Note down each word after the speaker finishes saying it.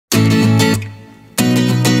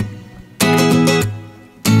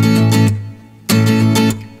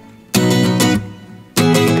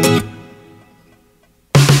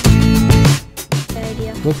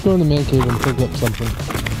Let's go in the man cave and pick up something.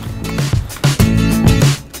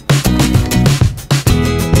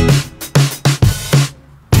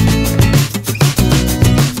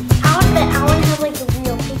 I want to have like a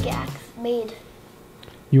real pickaxe made.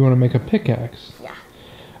 You want to make a pickaxe? Yeah.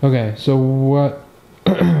 Okay, so what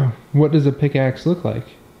what does a pickaxe look like?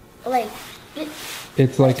 Like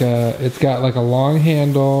it's got like a long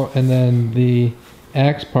handle, and then the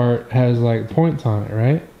axe part has like points on it,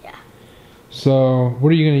 right? Yeah. So what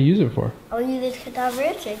are you going to use it for? I'll use it to cut down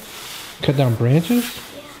branches. Cut down branches?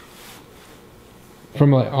 Yeah.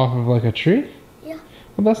 From like off of like a tree? Yeah.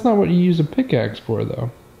 Well, that's not what you use a pickaxe for,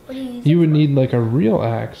 though. What do you use? You would need like a real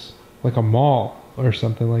axe, like a maul or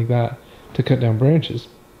something like that, to cut down branches.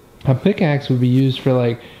 A pickaxe would be used for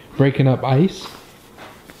like breaking up ice,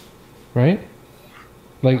 right?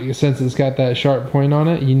 Like, since it's got that sharp point on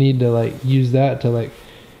it, you need to like use that to like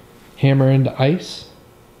hammer into ice,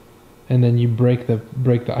 and then you break the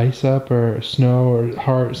ice up, or snow,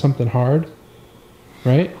 or something hard,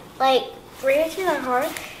 right? Like branches are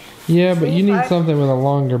hard. Yeah, but you need something with a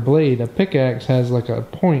longer blade. A pickaxe has like a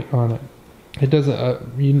point on it. It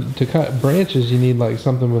doesn't. To cut branches, you need like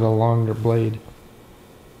something with a longer blade.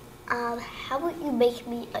 How about you make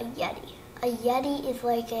me a Yeti? A Yeti is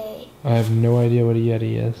like a... I have no idea what a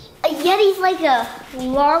Yeti is. A Yeti is like a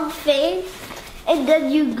long thing, and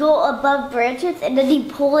then you go above branches, and then you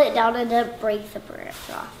pull it down, and then it breaks the branch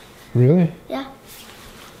off. Really? Yeah.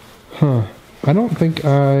 Huh. I don't think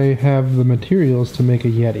I have the materials to make a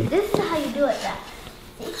Yeti. This is how you do it, Dad.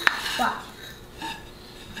 See? Watch.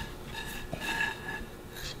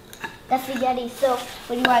 That's the Yeti. So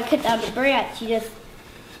when you want to cut down the branch, you just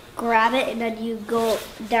grab it, and then you go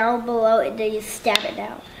down below, and then you stab it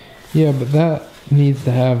down. Yeah, but that needs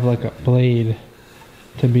to have like a blade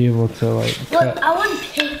to be able to like cut. I want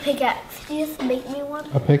a pickaxe. Can you just make me one?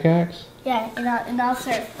 A pickaxe? Yeah, and I'll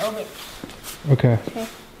start filming. Okay. Okay.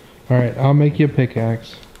 Alright, I'll make you a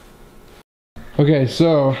pickaxe. Okay,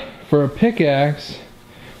 so for a pickaxe,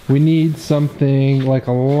 we need something like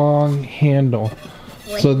a long handle.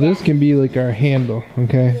 Like so this can be like our handle,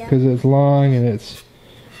 okay? Because it's long and it's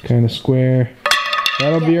kind of square.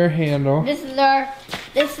 That'll be our handle. This is our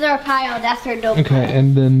pile. That's our dope. Okay,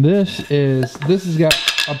 and then this has got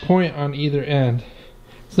a point on either end.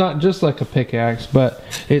 It's not just like a pickaxe, but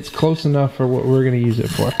it's close enough for what we're gonna use it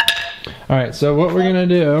for. Alright, so what we're gonna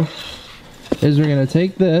do is we're gonna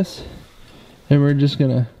take this and we're just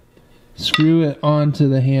gonna screw it onto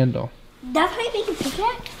the handle. That's how you make a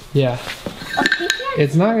pickaxe? Yeah. A pickaxe?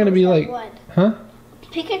 It's not gonna be like, one. huh? A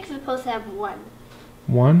pickaxe is supposed to have one.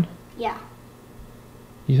 One? Yeah.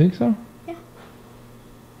 You think so? Yeah.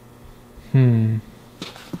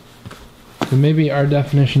 So maybe our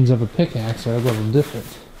definitions of a pickaxe are a little different.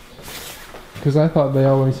 Because I thought they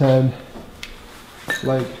always had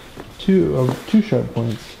like two sharp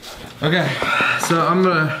points. Okay, so I'm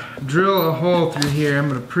gonna drill a hole through here. I'm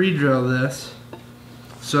gonna pre-drill this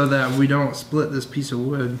so that we don't split this piece of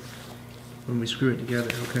wood when we screw it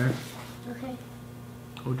together, okay? Okay.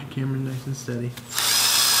 Hold your camera nice and steady.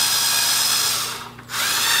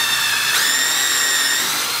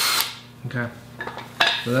 Okay,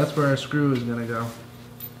 so that's where our screw is gonna go.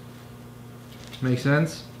 Make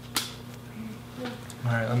sense?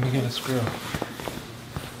 Alright, let me get a screw.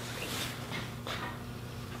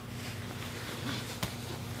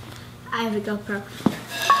 I have a GoPro.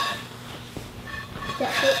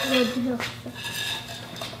 That's it. No,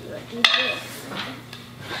 do this.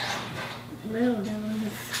 No, no,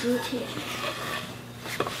 screw it here.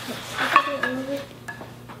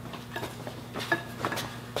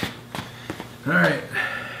 Alright,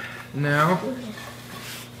 now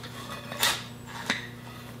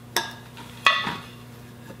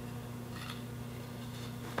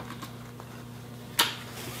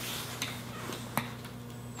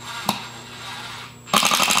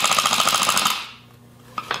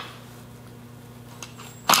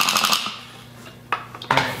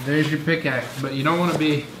there's your pickaxe, but you don't want to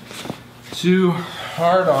be too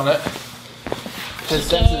hard on it, because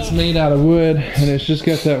since it's made out of wood and it's just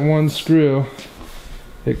got that one screw,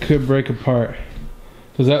 it could break apart.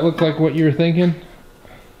 Does that look like what you were thinking?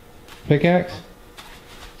 Pickaxe?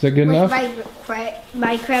 Is that good enough?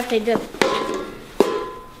 Minecraft, they just...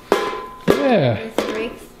 Yeah. This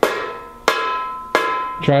breaks.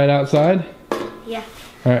 Try it outside? Yeah.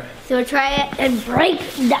 Alright. So we'll try it and break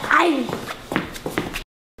the iron.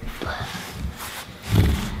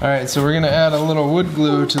 Alright, so we're gonna add a little wood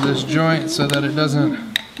glue to this joint so that it doesn't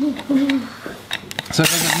move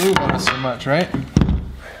on us so much, right?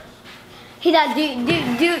 Hey Dad,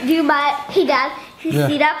 do my, hey Dad, you Yeah.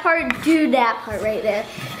 see that part? Do that part right there,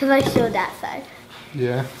 because I showed that side.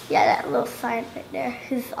 Yeah. Yeah, that little sign right there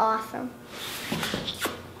is awesome.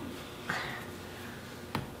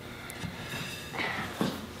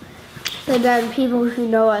 So then people who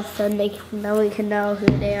know us, then we can know who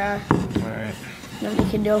they are. Alright. Then we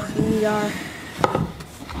can know who we are.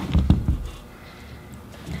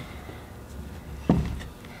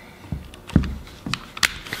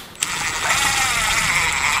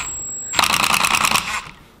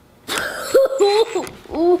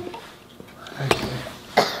 Ooh.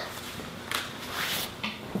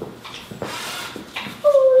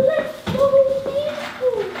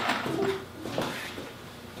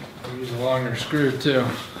 Use a longer screw too.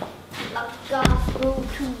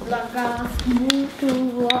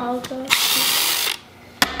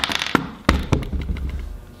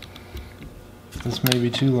 This may be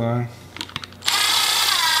too long.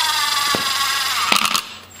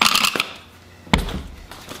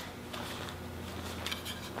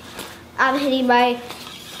 I'm hitting my.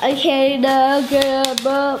 I can't get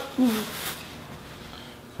up.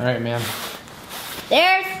 Alright, man.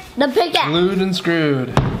 There's the pickaxe. Glued and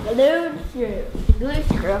screwed. Glue screw. The glue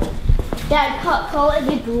screw. Dad, call it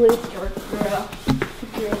the glue screw.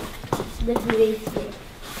 The glue screw.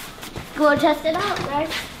 Go test it out,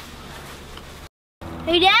 guys.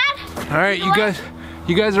 Hey, Dad. Alright,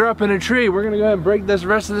 you guys are up in a tree. We're gonna go ahead and break this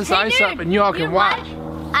rest of this Hey, ice dude, up and y'all can watch.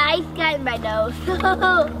 Ice got in my nose.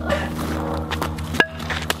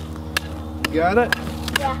 Got it?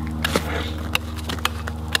 Yeah.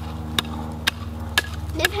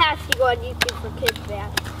 This has to go on YouTube for kids,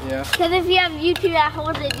 man. Yeah. Because if you have YouTube at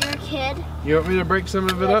home and you're a kid. You want me to break some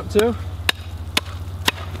of it up too?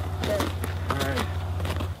 Alright.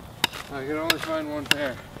 I can only find one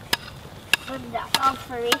pair. That sounds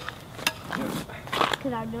for me. Yep.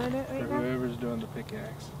 Because I'm doing it right For now. whoever's doing the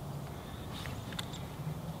pickaxe.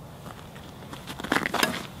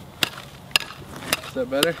 Is that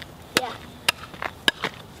better? Yeah.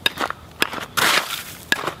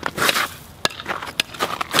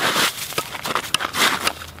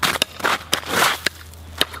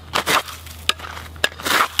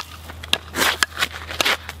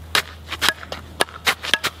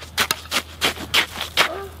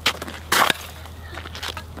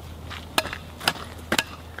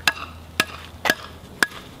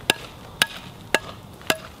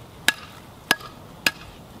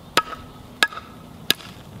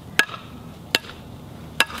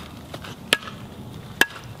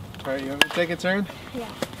 Alright, you want me to take a turn? Yeah.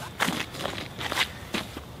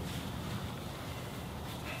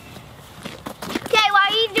 Okay,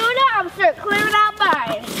 while you doing it, I'm start clearing out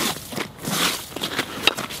mine.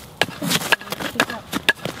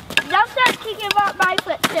 Now start kicking about my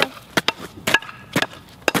foot too.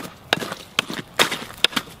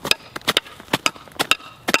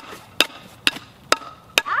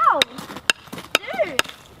 Ow! Dude!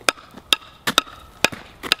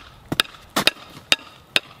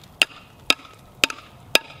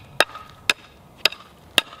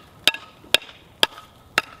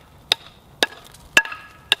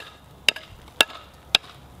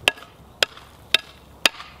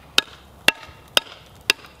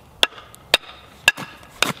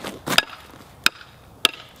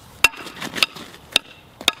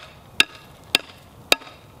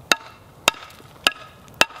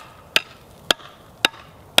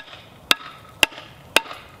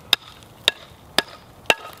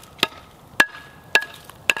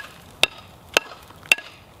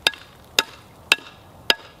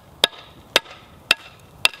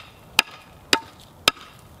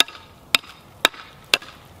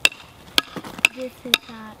 This is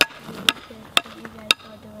not you guys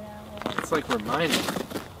don't do it at home. It's like reminding.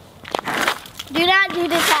 Do not do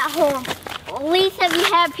this at home. At least if you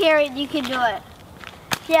have parents, you can do it.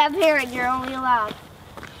 If you have parents, you're only allowed.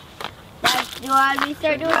 Like, do you want me to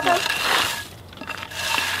start doing something?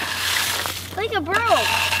 Like a broom.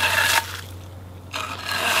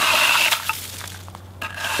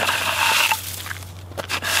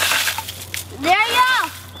 There you go.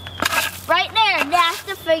 Right there. That's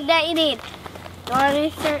the thing that you need. Do you want me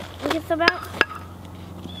to start looking some out?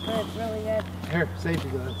 Good, really good. Here, safety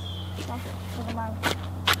gloves. Put them on.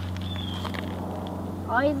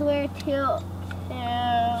 Always wear two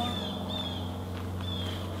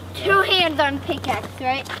hands on pickaxe,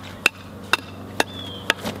 right?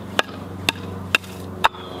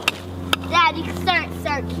 Dad, you can start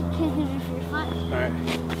kicking with your foot. Alright.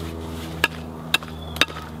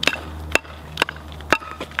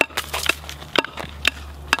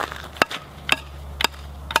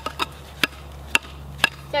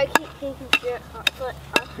 Start kicking with your foot.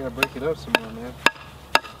 Gotta break it up some more, man.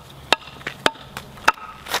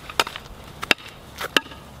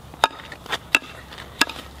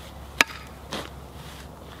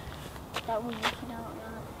 that we're looking out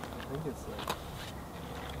now? I think it's like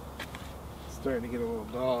starting to get a little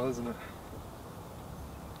dull, isn't it?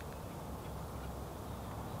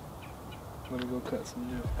 Let me go cut some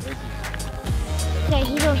new edges. Okay,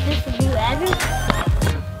 he goes this to do edges.